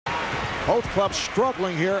Both clubs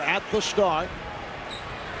struggling here at the start.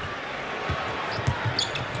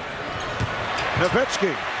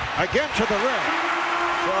 Nowitzki again to the rim.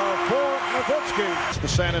 So for Nowitzki, it's the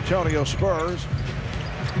San Antonio Spurs.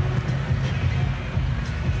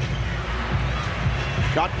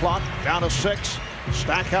 Shot clock down to 6.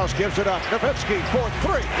 Stackhouse gives it up. Nowitzki for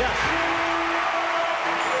 3. Yes.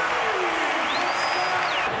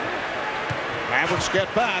 Mavericks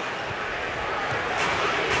get back.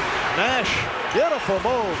 Nash, beautiful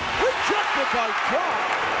move. Rejected by John.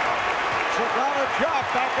 So got a job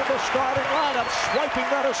back in the starting lineup, swiping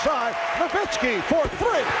that aside. Nowitzki for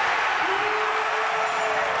 3.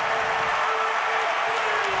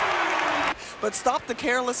 But stop the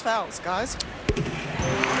careless fouls, guys.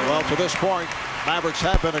 Well, to this point, Mavericks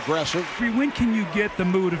have been aggressive. When can you get the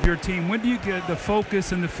mood of your team? When do you get the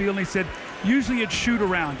focus and the feel? And he said, usually it's shoot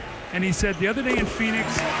around. And he said the other day in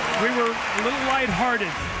Phoenix, we were a little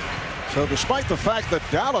lighthearted. So despite the fact that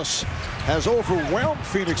Dallas has overwhelmed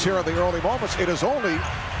Phoenix here in the early moments, it is only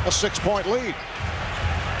a 6-point lead.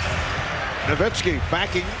 Nowitzki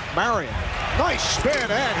backing Marion. Nice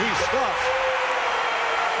spin, and he stops.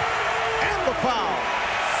 And the foul.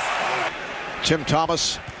 Tim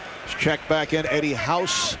Thomas is checked back in. Eddie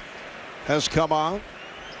House has come on.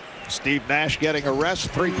 Steve Nash getting a rest.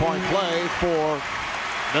 3-point play for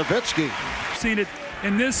Nowitzki. Seen it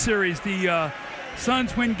in this series. The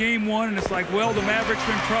Suns win game 1, and it's like, well, the Mavericks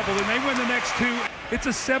are in trouble, and they win the next 2. It's a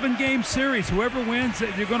 7-game series. Whoever wins,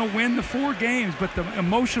 you're going to win the 4 games, but the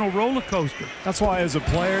emotional roller coaster. That's why, as a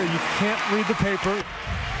player, you can't read the paper.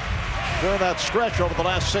 During that stretch over the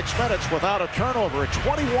last 6 minutes without a turnover, a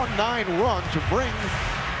 21-9 run to bring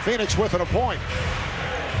Phoenix within a point.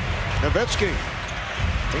 Nowitzki,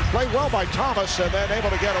 he played well by Thomas and then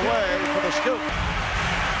able to get away for the scoop.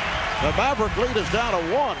 The Maverick lead is down to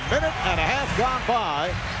 1 minute and a half gone by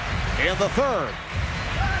in the 3rd.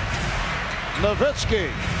 Nowitzki,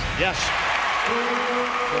 yes.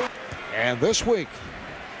 And this week,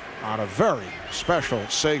 on a very special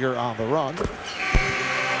Sager on the Run,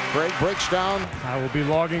 Craig breaks down. I will be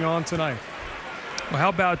logging on tonight. Well, how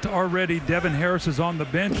about already Devin Harris is on the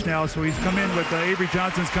bench now, so he's come in with Avery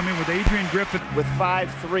Johnson's come in with Adrian Griffin. With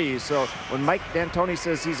 5 threes, so when Mike D'Antoni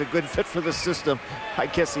says he's a good fit for the system, I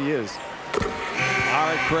guess he is. All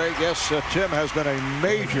right, Craig, yes, Tim has been a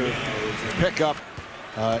major pickup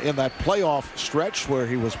in that playoff stretch where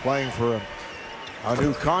he was playing for a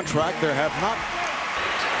new contract. There have not.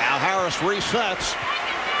 Now Harris resets.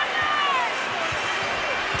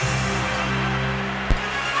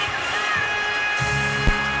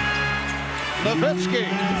 Nowitzki,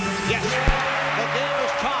 yes, the game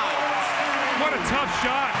is tied. What a tough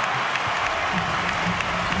shot.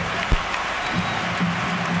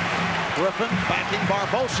 Griffin backing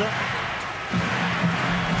Barbosa.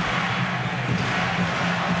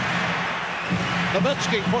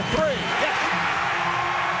 Nowitzki for 3, yes.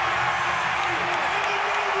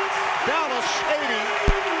 Dallas 80,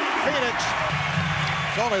 Phoenix.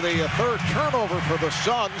 It's only the 3rd turnover for the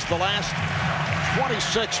Suns the last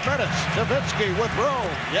 26 minutes. Nowitzki with room.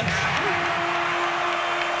 Yes.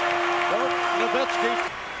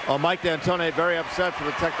 Nowitzki. Well, Mike D'Antoni very upset for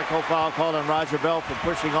the technical foul called on Roger Bell for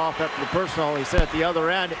pushing off after the personal. He said at the other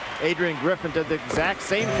end, Adrian Griffin did the exact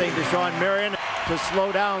same thing to Sean Marion to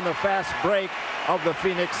slow down the fast break of the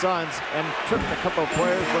Phoenix Suns and tripped a couple of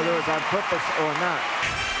players, whether it was on purpose or not.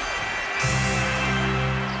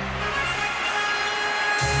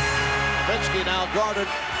 Nowitzki now guarded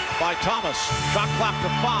by Thomas. Shot clock to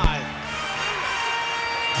 5.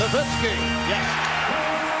 Nowitzki, yes.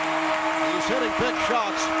 He's hitting big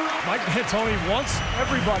shots. Mike D'Antoni wants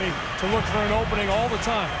everybody to look for an opening all the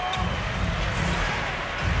time.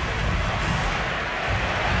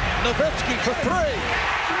 Nowitzki for 3.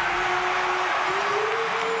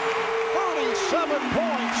 37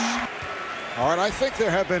 points. All right, I think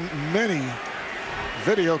there have been many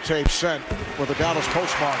videotapes sent with the Dallas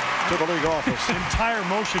postmark to the league office. Entire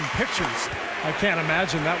motion pictures. I can't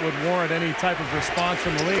imagine that would warrant any type of response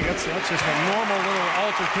from the league. That's just a normal little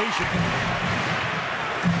altercation.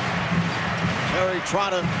 Terry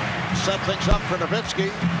trying to set things up for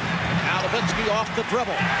Nowitzki. Now Nowitzki off the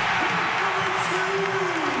dribble.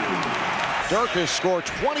 Dirk has scored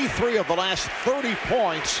 23 of the last 30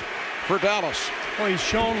 points for Dallas. Well, he's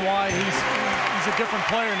shown why he's a different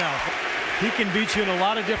player now. He can beat you in a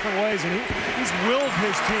lot of different ways, and he's willed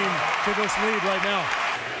his team to this lead right now.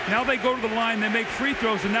 Now they go to the line, they make free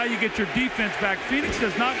throws, and now you get your defense back. Phoenix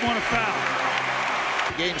does not want to foul.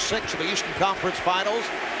 Game 6 of the Eastern Conference Finals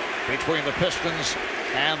between the Pistons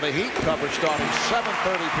and the Heat. Coverage starting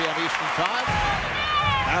 7:30 p.m. Eastern Time.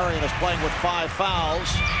 Marion is playing with 5 fouls.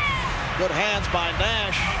 Good hands by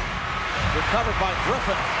Nash. Recovered by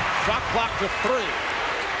Griffin. Shot clock to 3.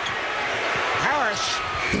 Harris.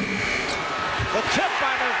 The tip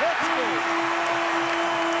by Nowitzki.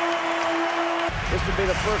 This would be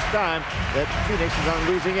the first time that Phoenix is on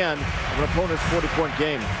the losing end of an opponent's 40-point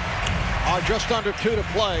game. Just under 2 to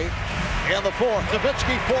play in the fourth.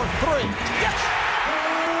 Nowitzki for 3. Yes!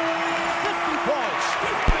 50 points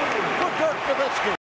for Dirk Nowitzki.